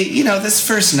say, you know, this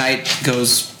first night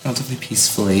goes relatively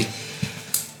peacefully.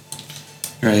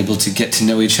 You're able to get to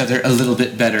know each other a little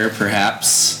bit better,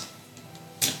 perhaps.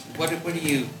 What are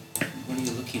you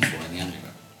looking for in the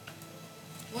underground?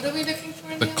 What are we looking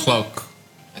for in The the cloak.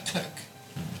 A cloak.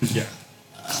 Yeah.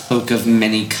 Cloak of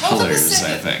many Hold on a colors, I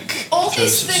second. think. All these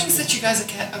Choices. things that you guys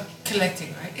are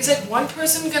collecting, right? Is that one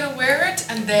person gonna wear it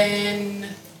and then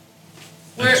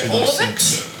wear I do all not of think it?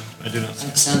 so. I do not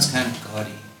think That sounds kind of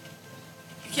gaudy.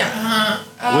 Yeah.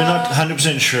 We're not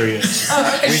 100% sure yet.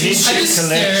 Oh, okay. We need I to just collect.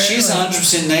 stare. She's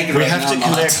 100% negative We right have now, to not.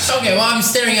 collect. Okay, well, I'm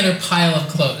staring at her pile of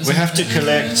clothes. We have to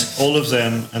collect all of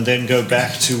them and then go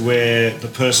back to where the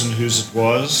person whose it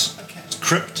was Okay.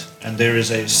 crypt, and there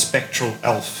is a spectral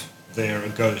elf there, a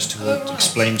ghost, who will Oh, right.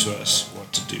 explain to us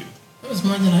what to do. That was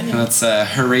more than I knew. That's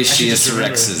Horatius Actually, just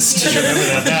Rex's. Did you remember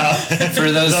that now?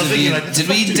 For those I was of thinking, you, like, did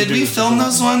what we do did do we with film this?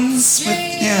 those ones?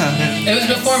 Yeah. It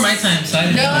was before my time, so I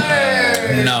didn't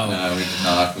know. No. No. No, we did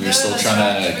not. We were No, still that's trying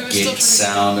right. to We were still get trying to-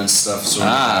 sound and stuff sorted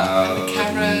Ah. out. The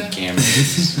camera. and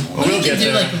cameras. Well, we'll We get can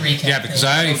do there. like a recap. Yeah, because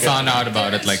I only found out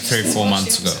about it like 3 or 4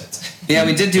 months ago. Yeah,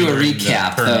 we did do a We were in the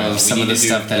recap though permit. of We some of need the to do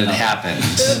stuff that had the- happened.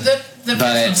 The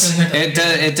But first one's really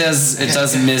hard. it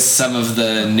does miss some of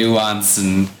the nuance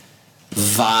and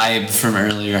vibe from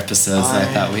earlier episodes. I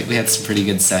thought we had some pretty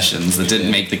good sessions that didn't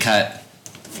make the cut.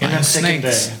 In that second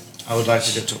snakes. day, I would like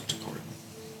to go talk to Corin.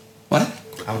 What?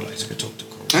 I would like to go talk to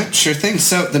Corin. Alright, sure thing.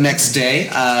 So the next day,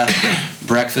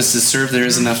 breakfast is served. There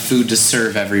is enough food to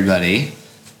serve everybody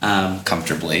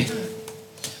comfortably.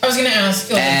 I was gonna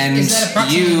ask, like, And is that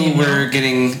approximately you the were amount?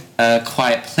 getting a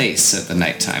quiet place at the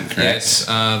nighttime, correct? Yes,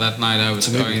 that night I was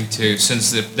going to,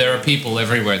 since there are people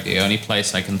everywhere, the only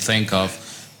place I can think of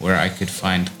where I could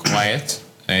find quiet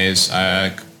is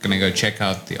gonna go check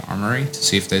out the armory to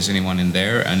see if there's anyone in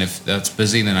there, and if that's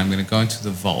busy, then I'm gonna go into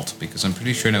the vault because I'm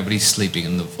pretty sure nobody's sleeping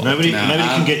in the vault. Nobody, No, nobody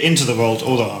can get into the vault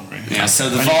or the armory. Yeah, so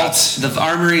the Only vault, us. the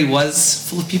armory was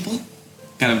full of people,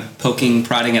 kind of poking,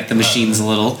 prodding at the machines a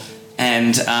little,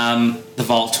 and the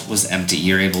vault was empty.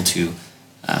 You're able to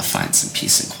find some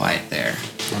peace and quiet there.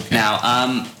 Okay.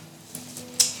 Now,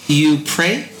 you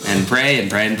pray and pray and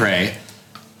pray and pray,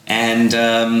 and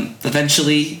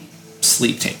eventually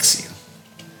sleep takes you.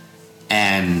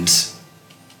 And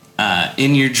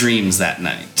in your dreams that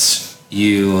night,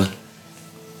 you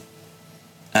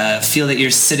feel that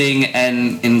you're sitting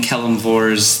in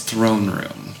Kelemvor's throne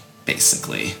room,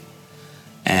 basically.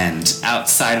 And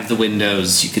outside of the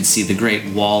windows, you could see the great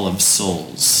wall of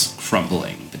souls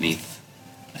crumbling beneath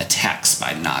attacks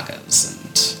by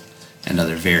Nagas and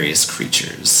other various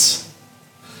creatures.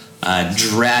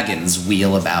 Dragons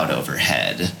wheel about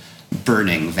overhead,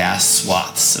 burning vast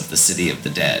swaths of the city of the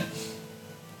dead.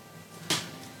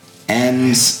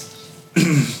 And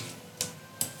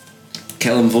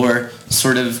Kelemvor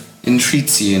sort of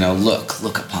entreats you,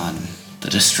 look upon the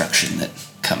destruction that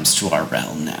comes to our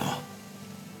realm now.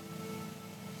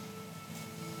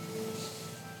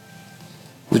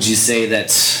 Would you say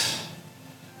that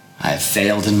I have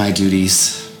failed in my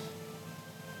duties?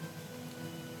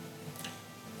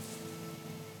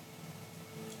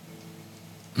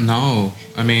 No,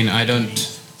 I mean, I don't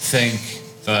think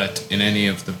that in any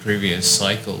of the previous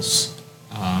cycles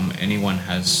anyone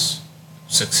has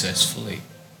successfully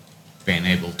been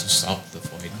able to stop the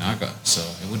Void Naga, so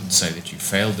I wouldn't say that you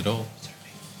failed at all.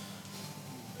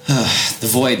 The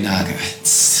Void Naga,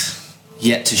 it's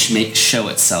yet to show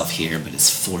itself here, but its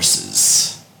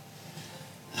forces,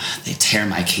 they tear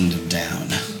my kingdom down.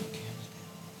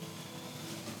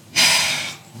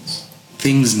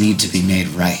 Things need to be made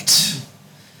right.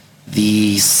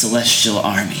 The celestial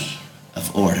army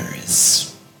of order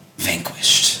is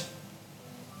vanquished.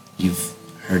 You've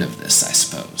heard of this, I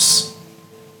suppose.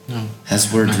 No.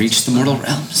 Has word Not- reached the mortal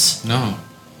realms? No.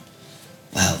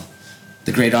 Well,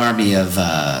 the great army of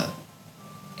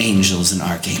angels and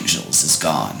archangels is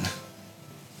gone.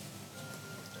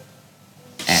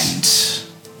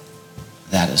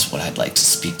 that is what I'd like to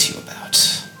speak to you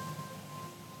about.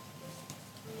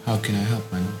 How can I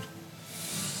help, my lord?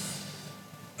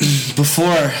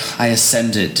 Before I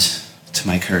ascended to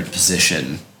my current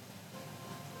position,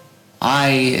 I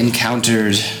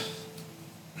encountered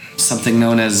something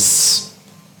known as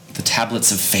the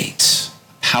Tablets of Fate,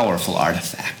 a powerful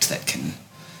artifact that can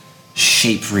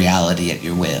shape reality at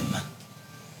your whim.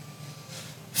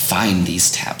 Find these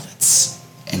tablets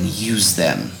and use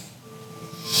them.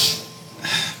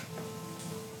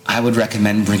 I would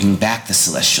recommend bringing back the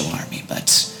Celestial Army, but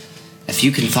if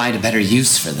you can find a better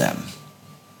use for them,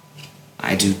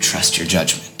 I do trust your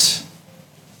judgment.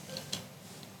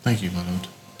 Thank you, my lord.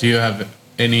 Do you have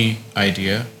any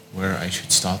idea where I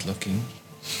should start looking?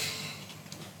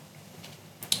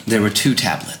 There were 2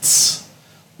 tablets.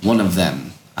 One of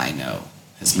them, I know,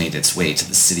 has made its way to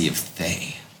the city of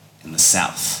Thay in the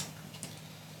south.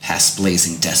 Past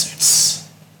blazing deserts.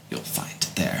 You'll find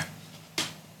it there.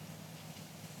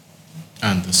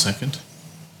 And the second?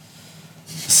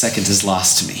 The second is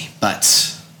lost to me, but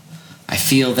I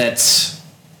feel that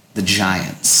the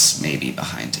giants may be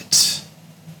behind it.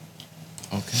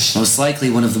 Okay. Most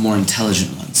likely one of the more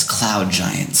intelligent ones, cloud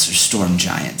giants or storm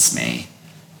giants, may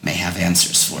have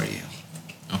answers for you.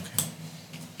 Okay.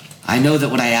 I know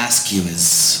that what I ask you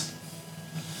is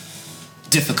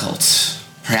difficult,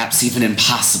 perhaps even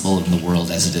impossible in the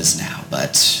world as it is now,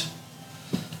 but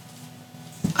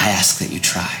I ask that you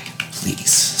try.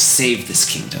 Please, save this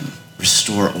kingdom.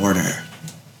 Restore order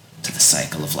to the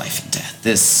cycle of life and death.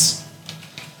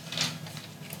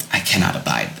 I cannot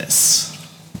abide this.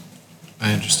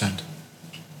 I understand.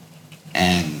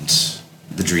 And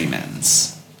the dream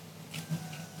ends.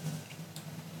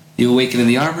 You awaken in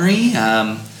the armory,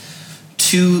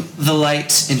 to the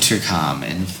light intercom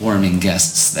informing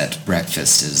guests that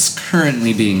breakfast is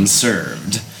currently being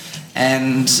served.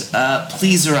 And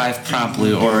please arrive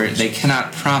promptly, or they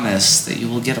cannot promise that you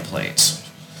will get a plate.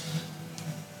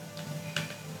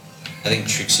 I think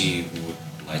Trixie would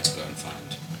like to go and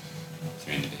find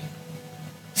Threnody.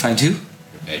 Find who?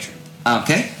 Her bedroom.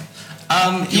 Okay.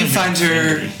 You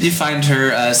find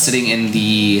her sitting in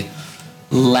the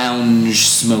lounge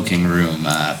smoking room,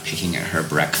 picking at her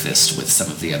breakfast with some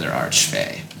of the other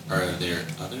Archfey. Are there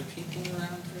other people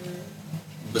around her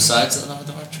besides the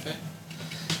other Archfey?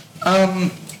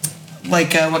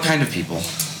 What kind of people?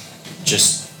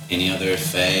 Just any other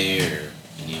Fae or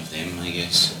any of them, I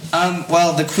guess.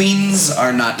 Well, the queens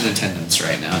are not in attendance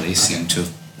right now. They seem to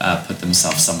have put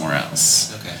themselves somewhere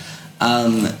else. Okay.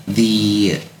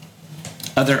 The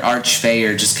other Archfey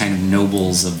are just kind of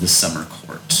nobles of the summer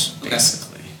court, Okay.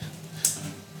 basically.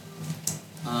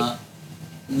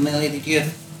 Melody, do you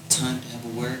have time to have a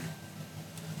word?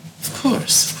 Of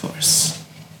course.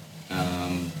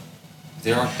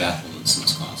 There are battlements in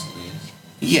this castle, yes?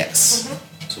 Yes.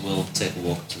 So we'll take a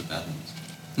walk to the battlements.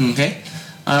 Okay.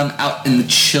 Out in the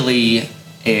chilly,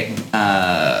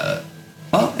 the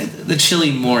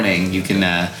chilly morning, you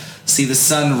can see the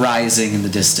sun rising in the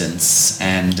distance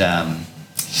and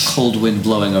cold wind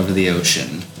blowing over the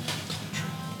ocean.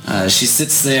 She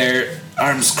sits there,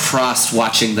 arms crossed,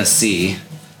 watching the sea.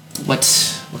 What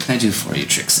can I do for you,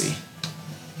 Trixie?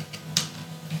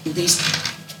 These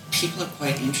people are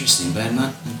quite interesting, but I'm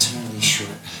not entirely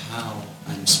sure how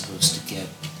I'm supposed to get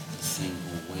the thing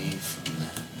away from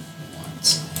them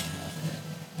once I have it.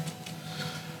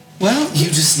 Well, you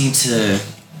just need to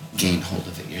gain hold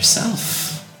of it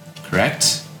yourself,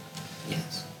 correct?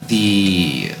 Yes.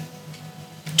 The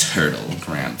turtle,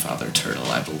 grandfather turtle,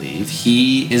 I believe,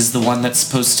 he is the one that's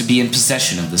supposed to be in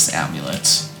possession of this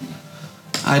amulet.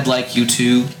 I'd like you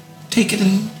to take it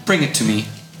and bring it to me.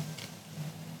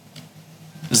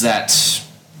 Is that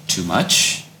too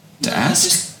much to No, ask? I'm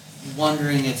just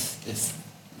wondering if this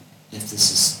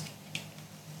is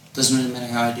doesn't really matter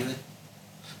how I do it.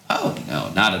 Oh, no,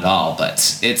 not at all,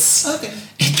 but it'd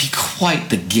be quite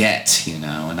the get,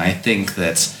 and I think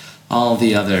that all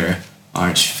the other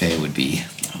Archfey would be,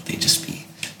 they'd just be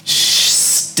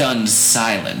stunned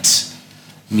silent.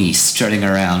 Me strutting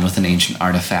around with an ancient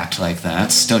artifact like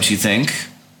that, don't you think?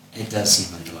 It does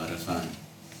seem like a lot of fun.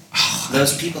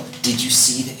 Those people, did you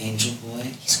see the angel boy?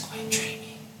 He's quite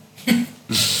dreamy.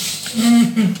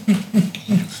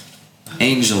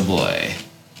 Angel Boy.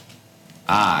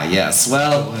 Ah, yes,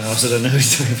 well, What else did I know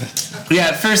he's talking about? yeah,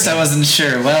 at first I wasn't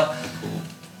sure. Well,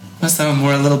 must have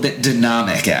more a little bit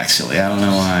dynamic, actually. I don't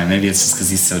know why. Maybe it's just because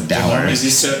he's so dour. Is he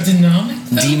so? Dynamic?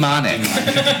 Demonic.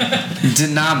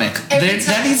 Dynamic.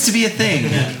 That needs to be a thing.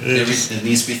 There needs to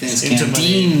be things Into can't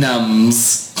money.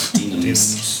 Denums. demons.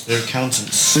 Demons. They're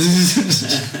accountants.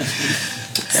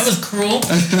 That was cruel.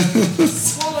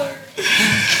 Smaller.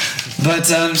 But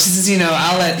she says, you know,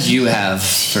 I'll let you have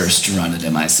first run at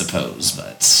him, I suppose.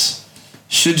 But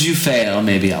should you fail,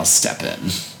 maybe I'll step in.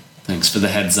 Thanks for the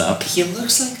heads up. He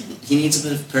looks like he needs a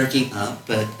bit of perking up,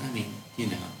 but I mean, you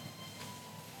know.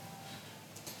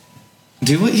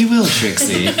 Do what you will,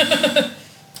 Trixie.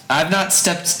 I've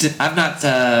not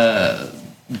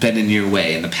been in your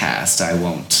way in the past. I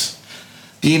won't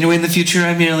be in your way in the future.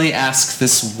 I merely ask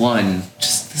this one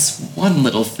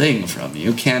little thing from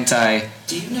you. Can't I?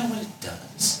 Do you know what it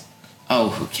does? Oh,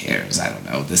 who cares? I don't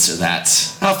know, this or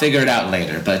that. I'll figure it out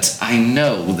later, but I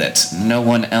know that no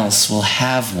one else will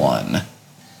have one.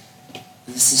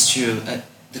 This is true.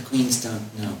 The queens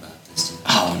don't know about this, do they?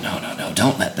 Oh, no.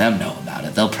 Don't let them know about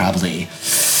it. They'll probably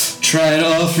try and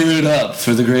offer it up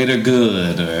for the greater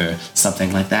good or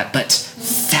something like that. But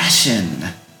fashion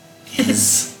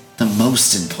is the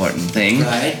most important thing.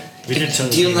 Right? We did tell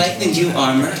Do you you. like the new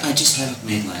armor? I just had it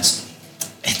made last week.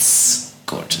 It's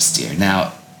gorgeous, dear.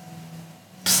 Now,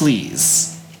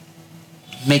 please,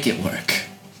 make it work.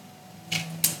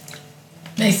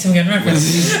 Nice to get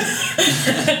reference.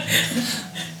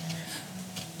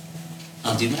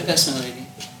 I'll do my best, my lady.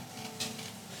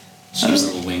 She gives a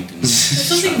little wink and There's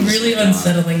something shrugs really her arm.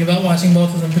 unsettling about watching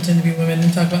both of them pretend to be women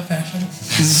and talk about fashion.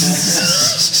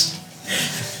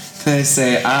 They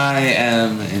say I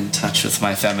am in touch with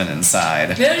my feminine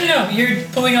side. No, you're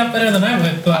pulling off better than I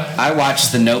would, but I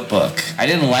watched The Notebook. I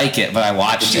didn't like it, but I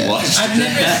watched Did it. you watch? I've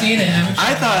never seen it.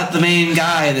 I thought the main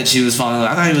guy that she was following,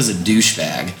 I thought he was a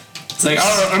douchebag. It's like,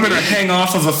 oh, I'm gonna hang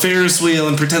off of a Ferris wheel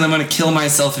and pretend I'm gonna kill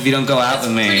myself if you don't go out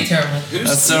with Pretty me. terrible.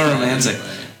 That's so romantic.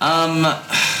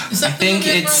 Is that I think the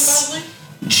movie it's Ryan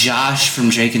Gosling? Josh from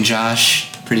Drake and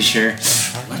Josh. Pretty sure.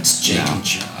 What's Jake and I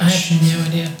Josh? have no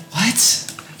idea. What?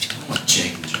 I don't know what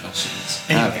Jake and Josh is.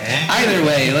 Either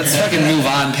way, let's fucking move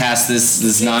on past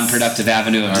this non-productive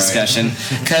avenue of discussion.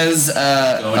 Because,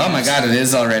 oh my god, it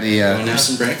is already, Go and have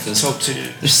some breakfast. Talk to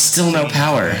there's still no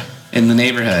power in the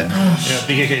neighborhood.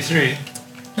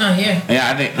 BKK3. Not here.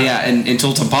 Yeah, I think, yeah, in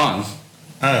Tultampong.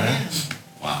 Oh,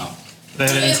 Wow. they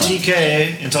had in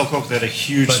TK in Tulkok, they had a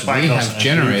huge But spike we on have people's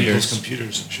generators.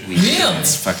 computers and shit. Really?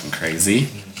 It's fucking crazy.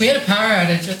 We had a power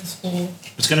outage at the school.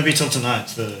 It's going to be till tonight.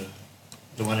 The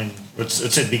one in it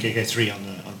said BKK3 on the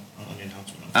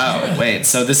announcement. Oh, wait,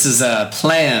 so this is a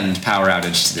planned power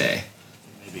outage today.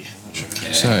 Maybe I'm not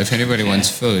sure. So if anybody wants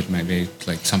food, maybe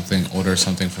order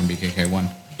something from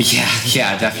BKK1.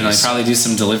 Yeah, definitely. Probably do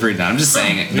some delivery now. I'm just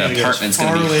saying, We the gotta go apartment's gonna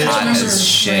far be away. I hot remember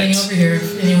as running shit. over here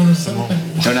if anyone was open.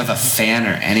 Don't have a fan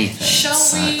or anything. Shall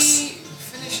It we sucks.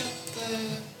 finish up the...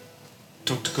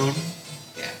 Talk to Gordon.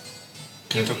 Yeah.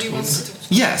 Can I talk to He wants to talk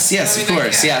to Yes, I of mean,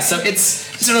 course. yeah. Yeah, so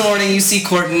it's in the morning. You see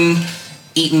Corton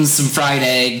eating some fried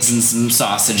eggs and some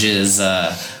sausages,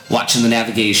 watching the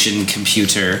navigation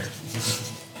computer.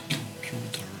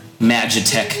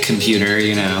 Magitech computer,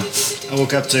 you know. I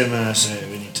walk up to him and I say,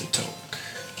 "We need to talk."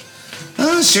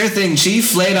 Oh, sure thing,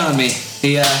 Chief. Lay it on me.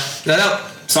 He, no,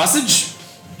 sausage?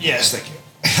 Yes, thank you.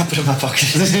 I put it in my pocket.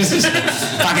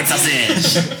 Pocket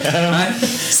sausage. Right?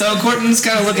 So Corton's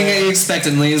kind of looking at you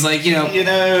expectantly. He's like, you know,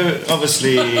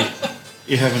 Obviously,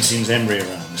 you haven't seen Zemri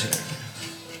around here.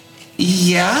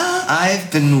 yeah,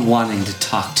 I've been wanting to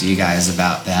talk to you guys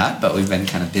about that, but we've been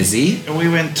kind of busy. We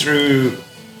went through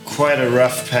quite a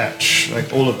rough patch,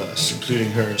 like all of us, including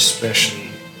her especially,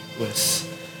 with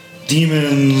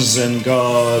demons and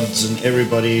gods and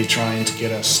everybody trying to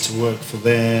get us to work for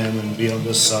them and be on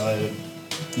this side and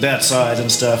that side and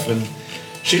stuff. And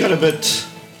she got a bit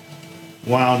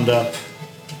wound up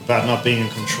about not being in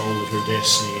control of her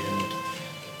destiny. And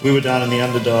we were down in the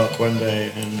Underdark one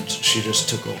day and she just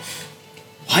took off.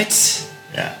 What?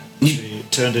 Yeah. She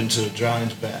turned into a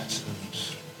giant bat and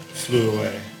flew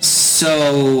away.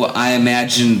 So I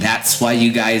imagine that's why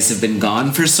you guys have been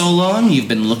gone for so long? You've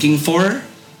been looking for her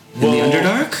in the Well,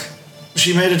 Underdark?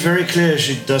 She made it very clear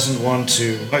she doesn't want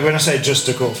to. Like when I say just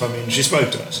took off, I mean she spoke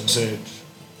to us and said,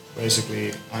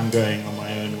 basically, I'm going on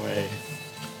my own way.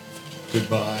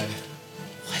 Goodbye.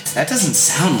 What? That doesn't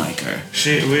sound like her.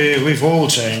 We've all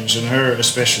changed, and her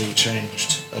especially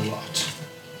changed a lot.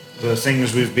 The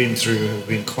things we've been through have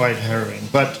been quite harrowing.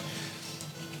 But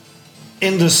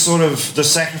in this sort of the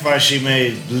sacrifice she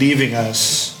made, leaving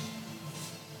us,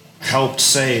 helped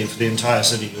save the entire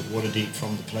city of Waterdeep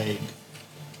from the plague.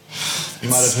 You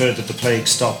might have heard that the plague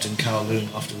stopped in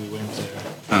Kowloon after we went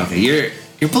there. Okay,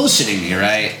 you're bullshitting me,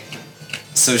 right?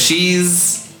 So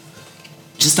she's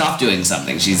just off doing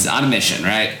something. She's on a mission,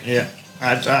 right? Yeah,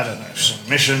 I don't know if she's on a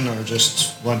mission or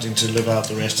just wanting to live out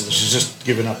the rest of it. She's just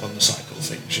given up on the cycle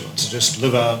thing. She wants to just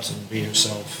live out and be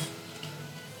herself.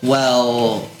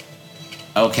 Well,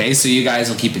 Okay, so you guys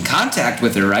will keep in contact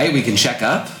with her, right? We can check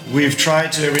up. We've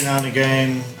tried to every now and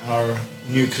again. Our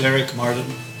new cleric, Martin,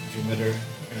 if you met her,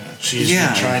 she's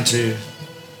been trying to,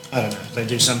 I don't know, they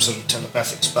do some sort of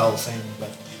telepathic spell thing, but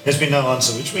there's been no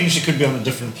answer, which means she could be on a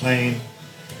different plane.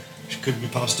 She could be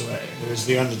passed away. There's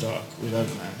the Underdark. We don't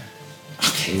know.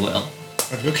 Okay, well,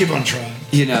 But we'll keep on trying.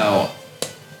 you know,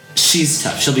 she's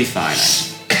tough. She'll be fine.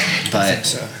 But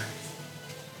So,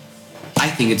 I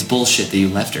think it's bullshit that you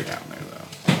left her down there,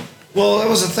 though. well, that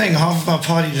was the thing. Half of our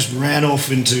party just ran off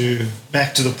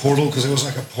back to the portal because there was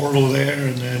like a portal there,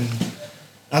 and then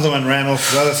another one ran off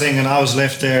to the other thing, and I was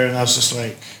left there, and I was just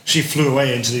like, she flew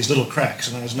away into these little cracks,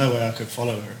 and there was no way I could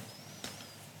follow her.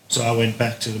 So I went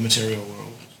back to the material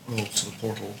world, well, to the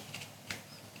portal.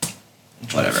 and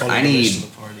tried to Whatever. follow I the need rest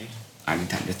of the party.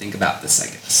 time to think about this, I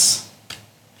guess.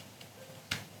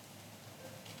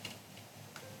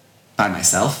 By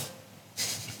myself?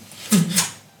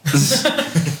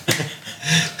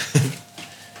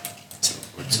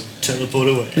 Teleport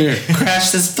away.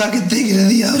 Crash this fucking thing into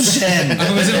the ocean.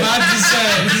 I was about to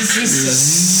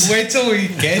say, wait till we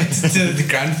get to the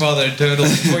grandfather turtle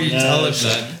before you tell him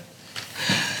that.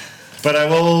 But I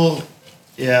will,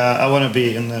 I want to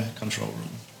be in the control room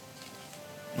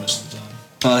most of the time.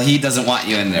 Well, he doesn't want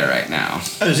you in there right now.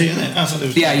 Oh, is he in there? I thought it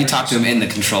was. Yeah, you talked to him in the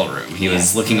control room. He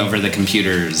was looking over the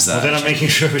computers. Well, then I'm making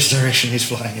sure which direction he's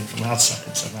flying in from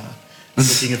outside. So now,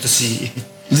 looking at the sea.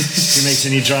 If he makes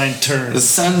any giant the turns.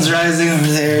 sun's rising over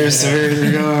there, so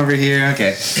we're going over here.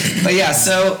 Okay. But yeah,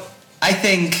 so I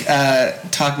think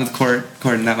talking with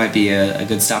Corden, that might be a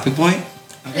good stopping point.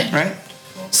 Okay. Right?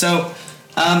 So,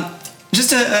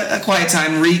 just a quiet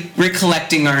time,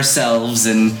 recollecting ourselves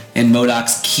in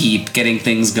Modoc's Keep, getting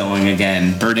things going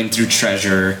again, burning through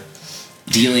treasure,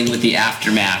 dealing with the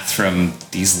aftermath from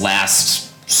these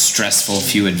last stressful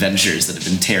few adventures that have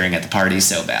been tearing at the party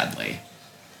so badly.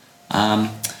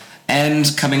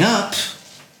 And coming up,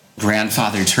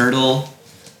 Grandfather Turtle,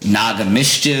 Naga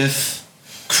Mischief,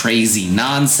 crazy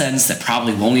nonsense that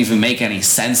probably won't even make any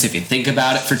sense if you think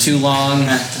about it for too long.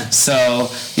 So,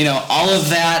 all of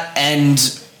that and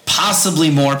possibly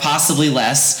more, possibly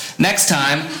less, next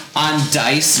time on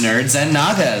Dice, Nerds, and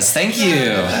Nagas. Thank you.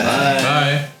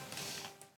 Bye.